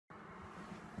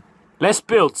Let's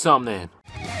build something.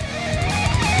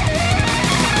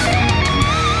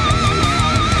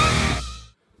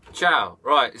 Ciao.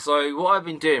 Right, so what I've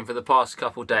been doing for the past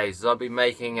couple of days is I've been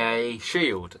making a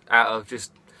shield out of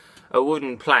just a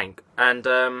wooden plank. And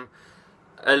a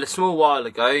small while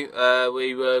ago,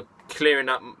 we were clearing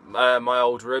up my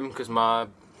old room because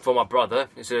for my brother.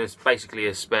 It's basically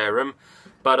a spare room,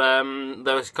 but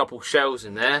there was a couple shelves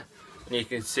in there, and you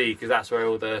can see because that's where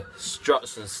all the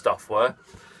struts and stuff were.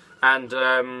 And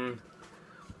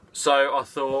so I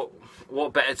thought,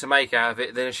 what better to make out of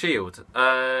it than a shield?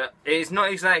 It's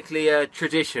not exactly a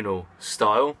traditional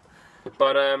style,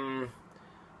 but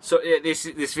so yeah,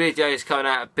 this video is coming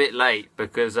out a bit late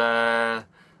because I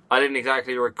didn't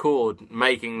exactly record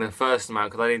making the first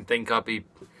amount because I didn't think I'd be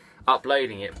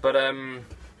uploading it. But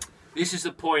this is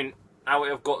the point how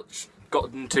I've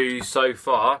gotten to so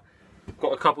far.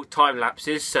 Got a couple time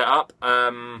lapses set up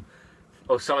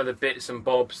of some of the bits and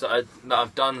bobs that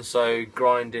I've done. So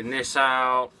grinding this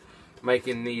out,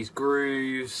 making these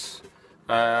grooves,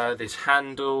 this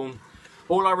handle.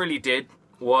 All I really did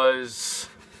was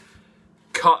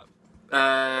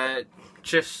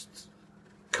just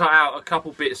cut out a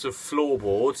couple bits of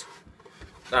floorboard.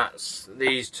 That's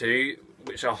these two,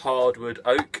 which are hardwood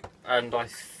oak, and I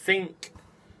think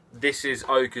this is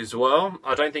oak as well.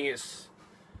 I don't think it's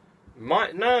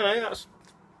no,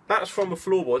 that's from a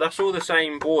floorboard. That's all the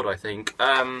same board, I think.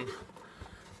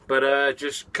 But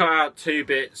just cut out two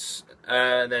bits,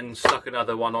 then stuck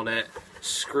another one on it,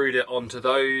 screwed it onto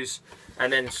those,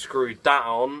 and then screwed that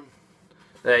on.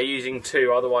 They're using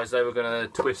two, otherwise they were going to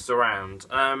twist around.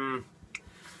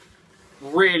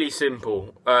 Really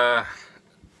simple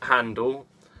handle.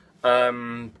 By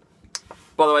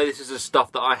the way, this is the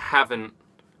stuff that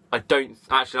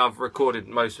I've recorded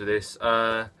most of this.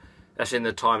 That's in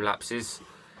the time lapses.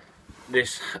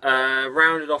 This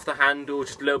rounded off the handle,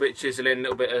 just a little bit chiseling, a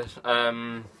little bit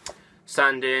of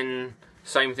sanding.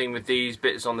 Same thing with these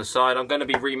bits on the side. I'm going to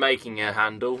be remaking a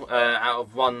handle out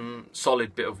of one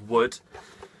solid bit of wood.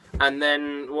 And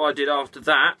then what I did after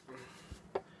that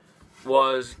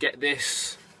was get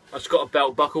this. I just got a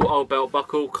belt buckle, old belt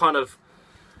buckle, kind of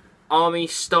army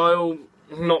style.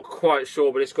 Not quite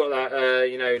sure, but it's got that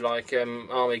you know, like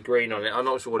army green on it. I'm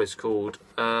not sure what it's called.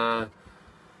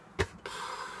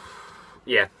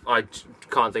 Yeah, I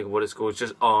can't think of what it's called. It's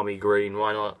just army green.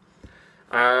 Why not?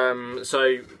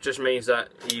 So just means that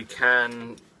you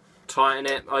can tighten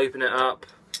it, open it up.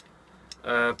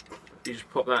 You just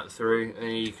pop that through,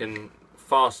 and you can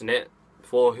fasten it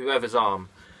for whoever's arm.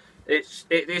 This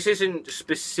isn't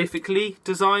specifically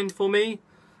designed for me.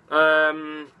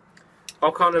 I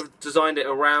kind of designed it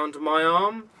around my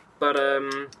arm, but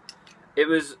it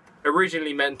was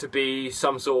originally meant to be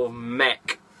some sort of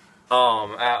mech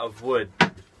arm out of wood.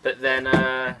 But then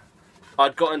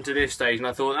I'd gotten to this stage and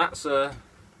I thought that's a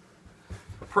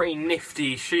pretty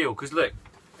nifty shield, because look,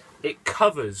 it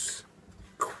covers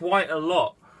quite a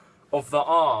lot of the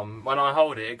arm. When I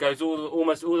hold it, it goes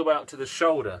almost all the way up to the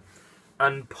shoulder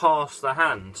and past the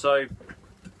hand. So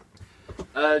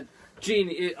I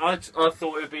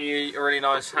thought it would be a really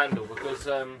nice handle because,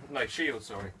 no, shield,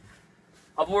 sorry.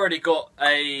 I've already got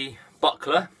a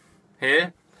buckler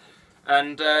here,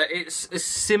 and it's a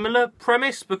similar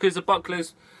premise because the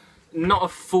buckler's not a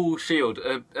full shield.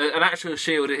 An actual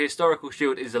shield, a historical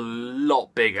shield, is a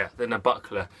lot bigger than a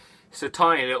buckler. It's a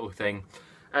tiny little thing,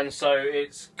 and so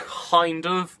it's kind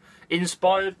of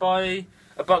inspired by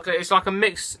a buckler. It's like a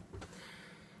mix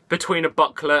between a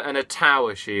buckler and a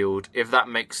tower shield, if that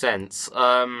makes sense.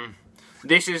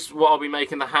 This is what I'll be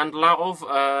making the handle out of.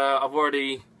 I've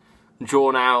already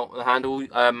drawn out the handle.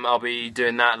 I'll be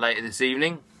doing that later this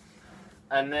evening.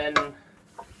 And then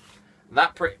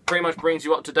that pretty much brings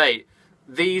you up to date.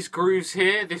 These grooves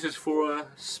here, this is for a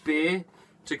spear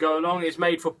to go along. It's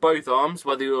made for both arms,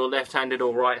 whether you're left-handed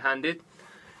or right-handed.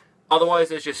 Otherwise,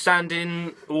 there's just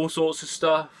sanding, all sorts of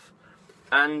stuff.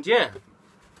 And yeah.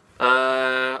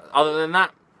 Other than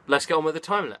that, let's get on with the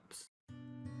time lapse.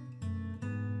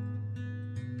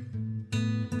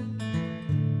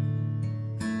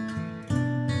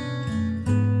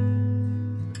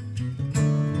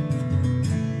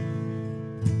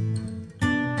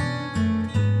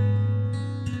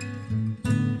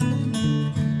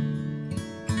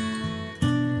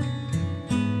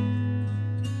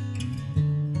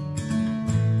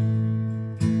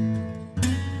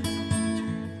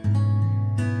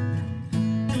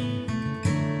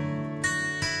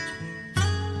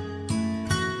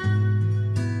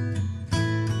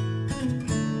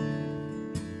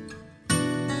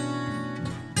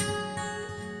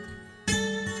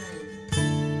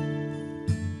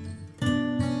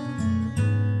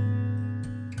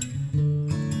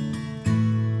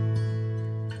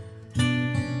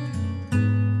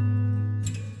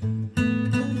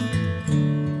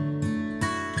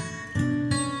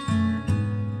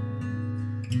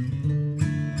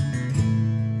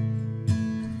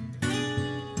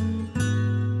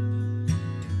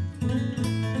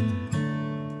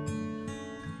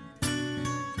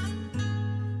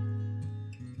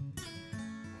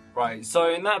 Right,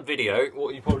 so in that video,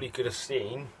 what you probably could have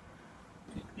seen,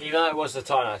 even though it was the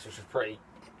time lapse, which was pretty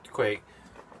quick,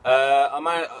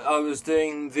 I was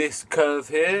doing this curve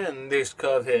here and this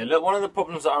curve here. Look, one of the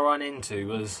problems that I ran into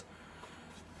was,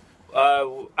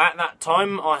 at that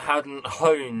time I hadn't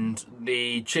honed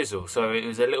the chisel, so it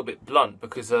was a little bit blunt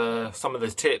because some of the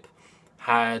tip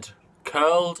had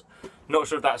curled. Not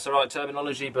sure if that's the right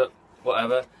terminology, but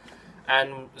whatever.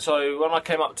 And so when I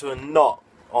came up to a knot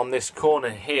on this corner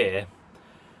here,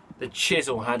 the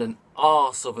chisel had an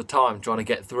arse of a time trying to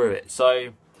get through it.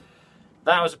 So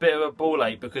that was a bit of a ball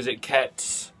ache because it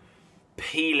kept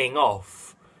peeling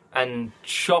off and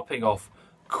chopping off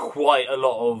quite a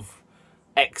lot of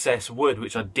excess wood,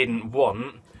 which I didn't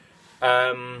want.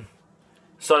 So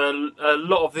a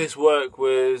lot of this work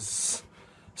was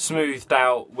smoothed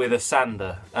out with a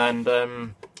sander.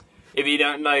 And if you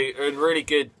don't know, a really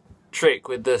good trick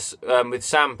with this with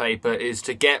sandpaper is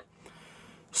to get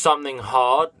something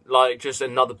hard, like just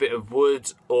another bit of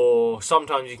wood, or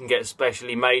sometimes you can get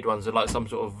specially made ones with like some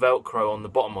sort of velcro on the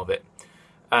bottom of it.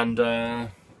 And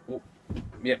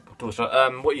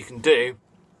what you can do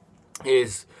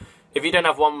is, if you don't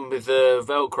have one with the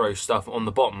velcro stuff on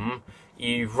the bottom,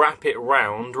 you wrap it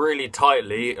round really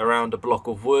tightly around a block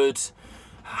of wood,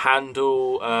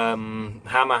 handle,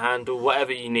 hammer handle,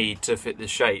 whatever you need to fit the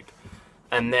shape.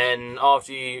 And then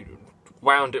after you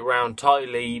wound it round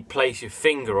tightly, place your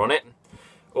finger on it,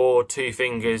 or two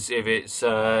fingers if it's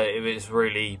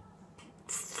really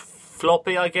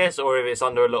floppy, I guess, or if it's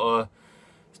under a lot of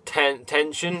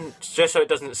tension, just so it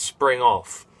doesn't spring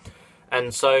off.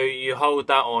 And so you hold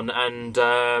that on, and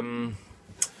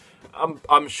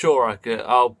I'm sure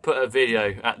I'll put a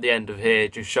video at the end of here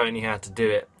just showing you how to do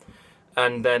it.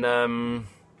 And then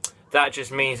that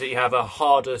just means that you have a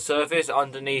harder surface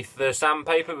underneath the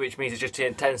sandpaper, which means it just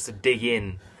tends to dig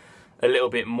in a little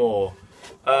bit more.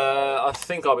 I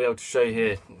think I'll be able to show you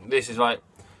here. This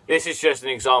is just an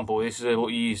example. This is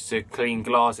what you use to clean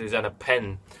glasses and a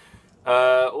pen.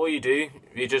 All you do,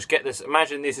 you just get this.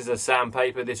 Imagine this is a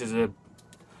sandpaper. This is a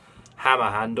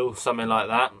hammer handle, something like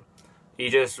that. You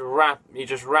just wrap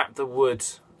the wood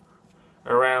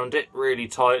around it really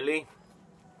tightly,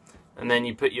 and then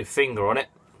you put your finger on it.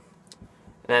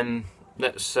 Then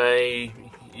let's say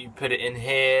you put it in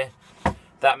here.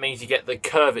 That means you get the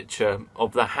curvature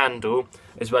of the handle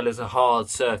as well as a hard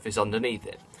surface underneath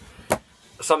it.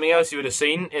 Something else you would have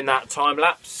seen in that time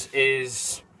lapse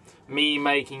is me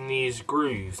making these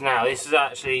grooves. Now this is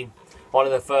actually one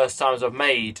of the first times I've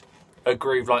made a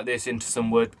groove like this into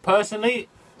some wood. Personally,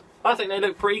 I think they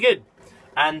look pretty good.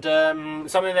 And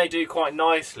something they do quite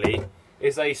nicely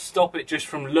is they stop it just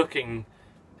from looking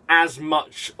as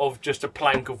much of just a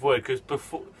plank of wood, because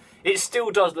before it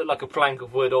still does look like a plank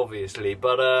of wood obviously,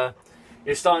 but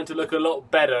it's starting to look a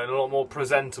lot better and a lot more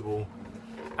presentable.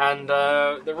 And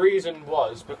the reason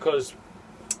was because,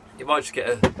 if I just get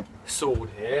a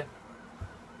sword here,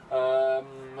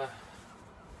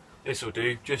 this will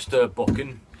do, just a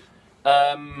bokken.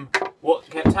 What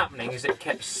kept happening is it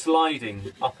kept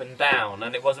sliding up and down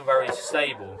and it wasn't very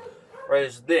stable,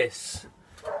 whereas this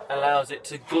allows it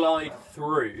to glide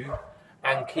through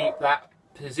and keep that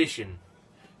position,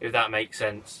 if that makes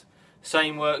sense.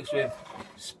 Same works with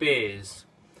spears,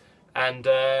 and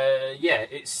yeah,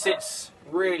 it sits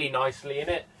really nicely in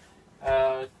it.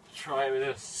 Try it with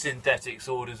a synthetic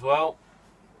sword as well.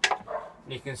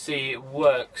 You can see it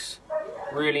works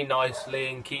really nicely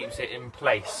and keeps it in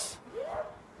place.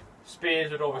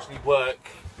 Spears would obviously work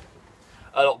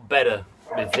a lot better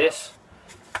with this,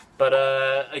 but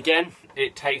again,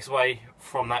 it takes away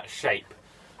from that shape.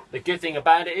 The good thing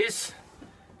about it is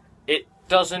it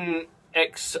doesn't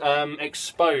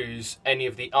expose any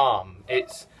of the arm.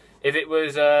 If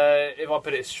I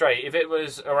put it straight, if it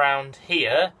was around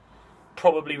here,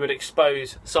 probably would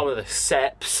expose some of the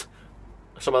seps,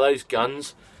 some of those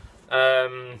guns,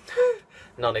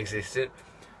 non-existent,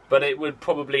 but it would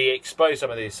probably expose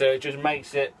some of these, so it just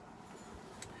makes it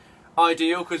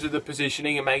ideal because of the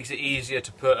positioning. It makes it easier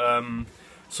to put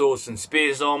swords and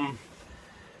spears on,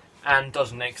 and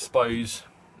doesn't expose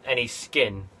any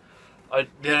skin.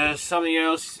 Something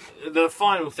else, the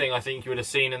final thing I think you would have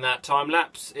seen in that time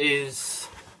lapse is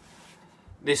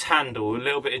this handle, a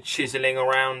little bit of chiseling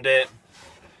around it,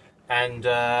 and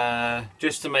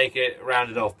just to make it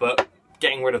rounded off, but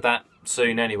getting rid of that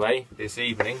soon anyway, this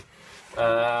evening.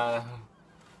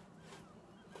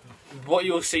 What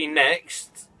you'll see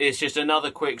next is just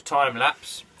another quick time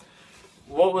lapse.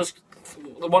 What was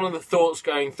one of the thoughts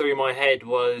going through my head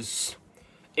was,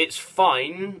 it's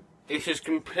fine, it's just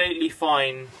completely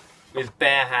fine with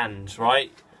bare hands,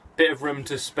 right? Bit of room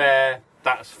to spare,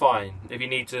 that's fine. If you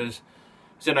need to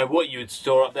don't know what you would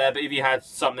store up there, but if you had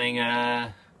something,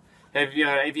 if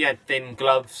you had thin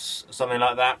gloves, something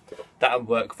like that, that would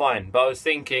work fine. But I was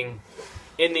thinking,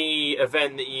 in the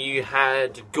event that you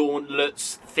had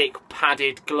gauntlets, thick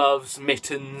padded gloves,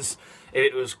 mittens, if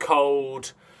it was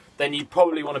cold, then you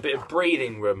probably want a bit of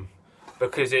breathing room,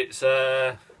 because it's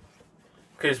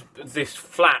because this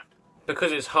flat,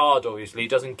 because it's hard, obviously, it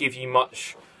doesn't give you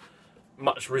much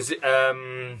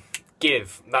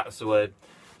give. That's the word.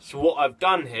 So what I've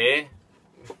done here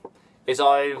is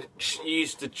I've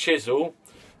used the chisel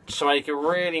to make a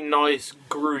really nice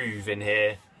groove in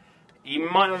here. You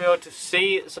might not be able to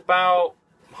see, it's about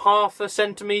half a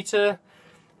centimetre,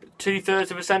 2/3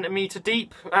 of a centimetre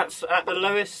deep. That's at the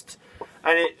lowest.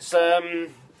 And it's,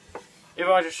 if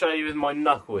I just show you with my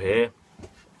knuckle here,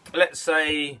 let's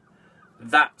say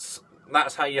that's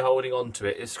how you're holding on to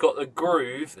it. It's got the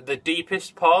groove, the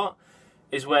deepest part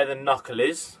is where the knuckle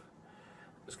is,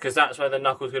 because that's where the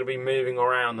knuckle's going to be moving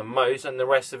around the most, and the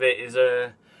rest of it is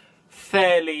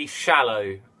fairly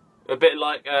shallow. A bit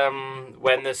like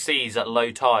when the sea's at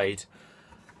low tide.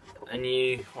 And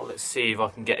well, let's see if I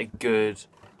can get a good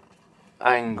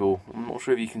angle. I'm not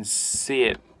sure if you can see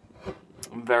it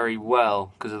very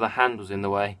well because of the handles in the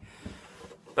way.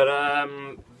 But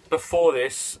before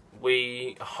this,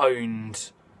 we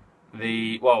honed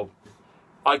well,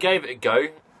 I gave it a go,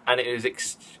 and it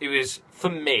was, for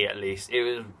me at least, it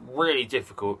was really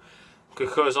difficult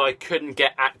because I couldn't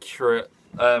get accurate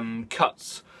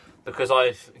cuts because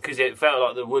it felt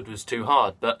like the wood was too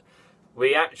hard. But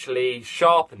we actually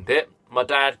sharpened it. My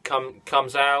dad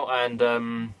comes out, and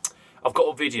I've got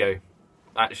a video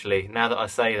actually. Now that I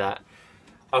say that,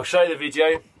 I'll show the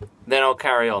video, then I'll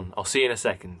carry on. I'll see you in a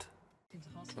second.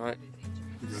 Right.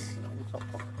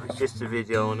 It's just a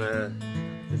video on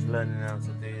just learning how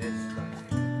to do this.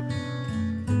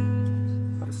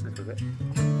 Have a sniff of it.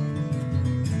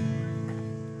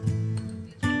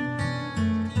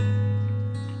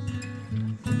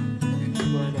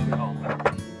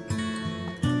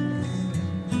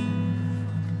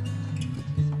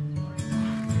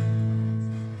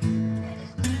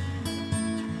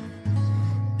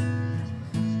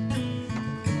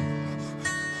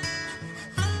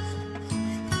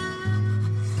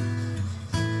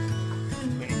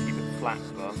 Flat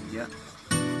as well. Yeah.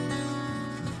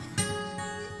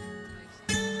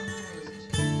 Do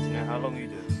you know how long you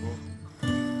do it for?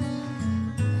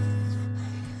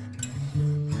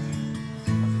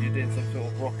 You're doing some sort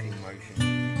of rocking motion.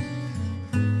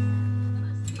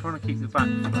 Trying to keep the back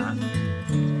flat.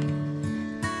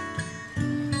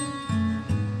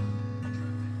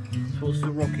 So what's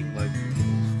the rocking motion?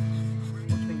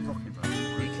 What do you mean rocking motion?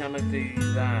 You kind of do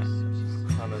that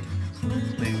kind of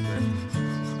movement.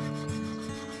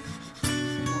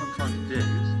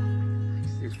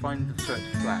 Is find the so it's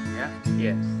flat, yeah?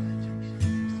 Yes.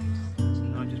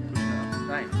 And I'm just pushing it up and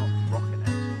down, not rocking it.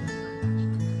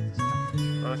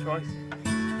 Wanna try?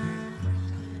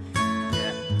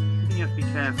 Yeah. The thing you have to be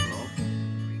careful of,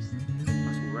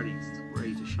 that's already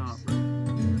razor sharp. I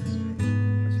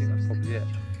think that's probably it.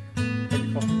 Maybe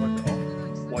if I wipe it off,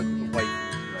 wipe it away from the blade.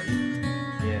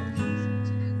 Yeah.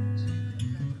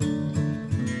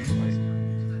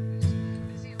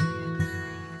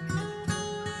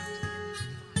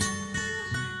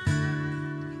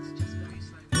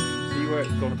 Where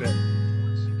it's gone a bit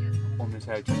on this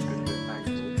edge, it's been a bit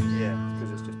angled. Yeah.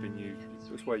 Because it's just been used.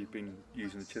 That's why you've been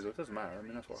using the chisel. It doesn't matter. I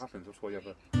mean, that's what happens. That's why you have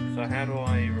a. So how do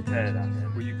I repair that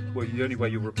then? Well, the only way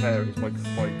you repair it is by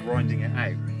grinding it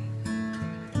out.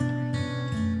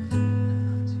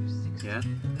 Yeah.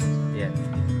 Yeah.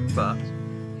 But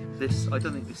this, I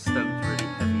don't think this stone's really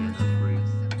heavy enough for it.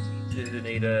 Does it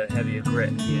need a heavier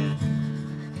grip? Yeah.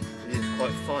 It's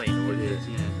quite fine, or It is,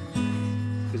 yeah.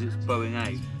 Because it's bowing out.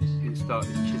 It's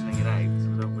chiselling it out,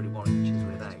 and I don't really want it to chisel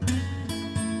it out.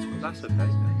 But that's okay.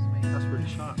 That's really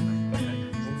sharp, mate. Okay.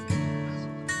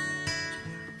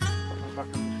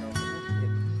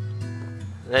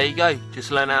 There you go,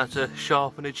 just learn how to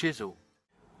sharpen a chisel.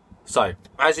 So,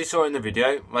 as you saw in the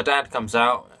video, my dad comes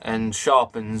out and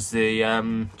sharpens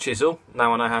the chisel.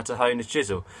 Now I know how to hone a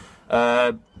chisel.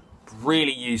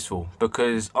 Really useful,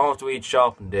 because after we'd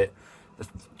sharpened it, the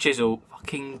chisel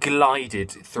fucking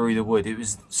glided through the wood. It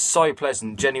was so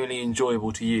pleasant, genuinely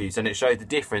enjoyable to use, and it showed the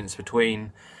difference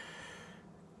between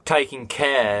taking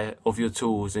care of your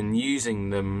tools and using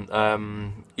them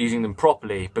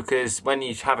properly. Because when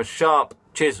you have a sharp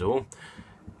chisel,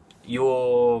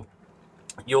 you're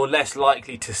less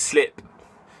likely to slip,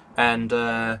 and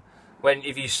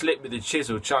if you slip with the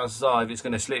chisel, chances are, if it's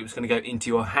going to slip, it's going to go into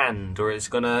your hand, or it's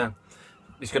going to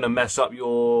mess up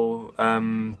your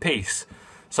piece.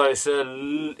 So it's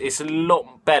a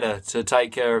lot better to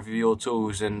take care of your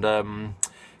tools and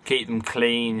keep them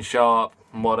clean, sharp,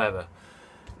 and whatever.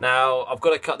 Now I've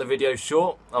got to cut the video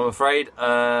short, I'm afraid.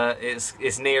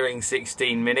 It's nearing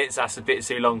 16 minutes. That's a bit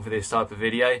too long for this type of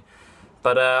video.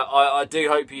 But I do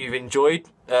hope you've enjoyed.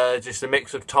 Just a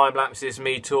mix of time lapses,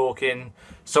 me talking.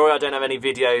 Sorry I don't have any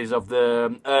videos of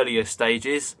the earlier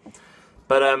stages.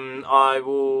 But I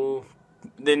will,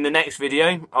 in the next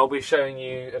video, I'll be showing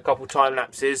you a couple time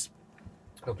lapses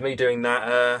of me doing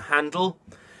that handle.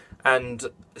 And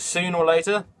sooner or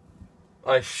later,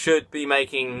 I should be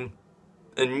making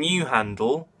a new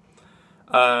handle,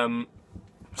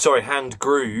 sorry, hand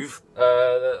groove.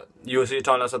 You'll see a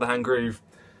time lapse of the hand groove,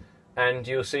 and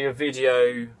you'll see a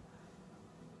video.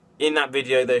 In that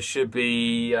video, there should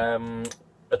be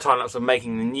a time lapse of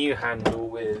making the new handle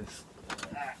with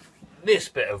this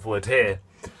bit of wood here.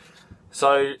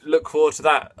 So look forward to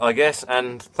that, I guess,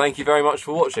 and thank you very much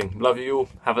for watching. Love you all.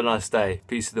 Have a nice day.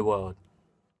 Peace to the world.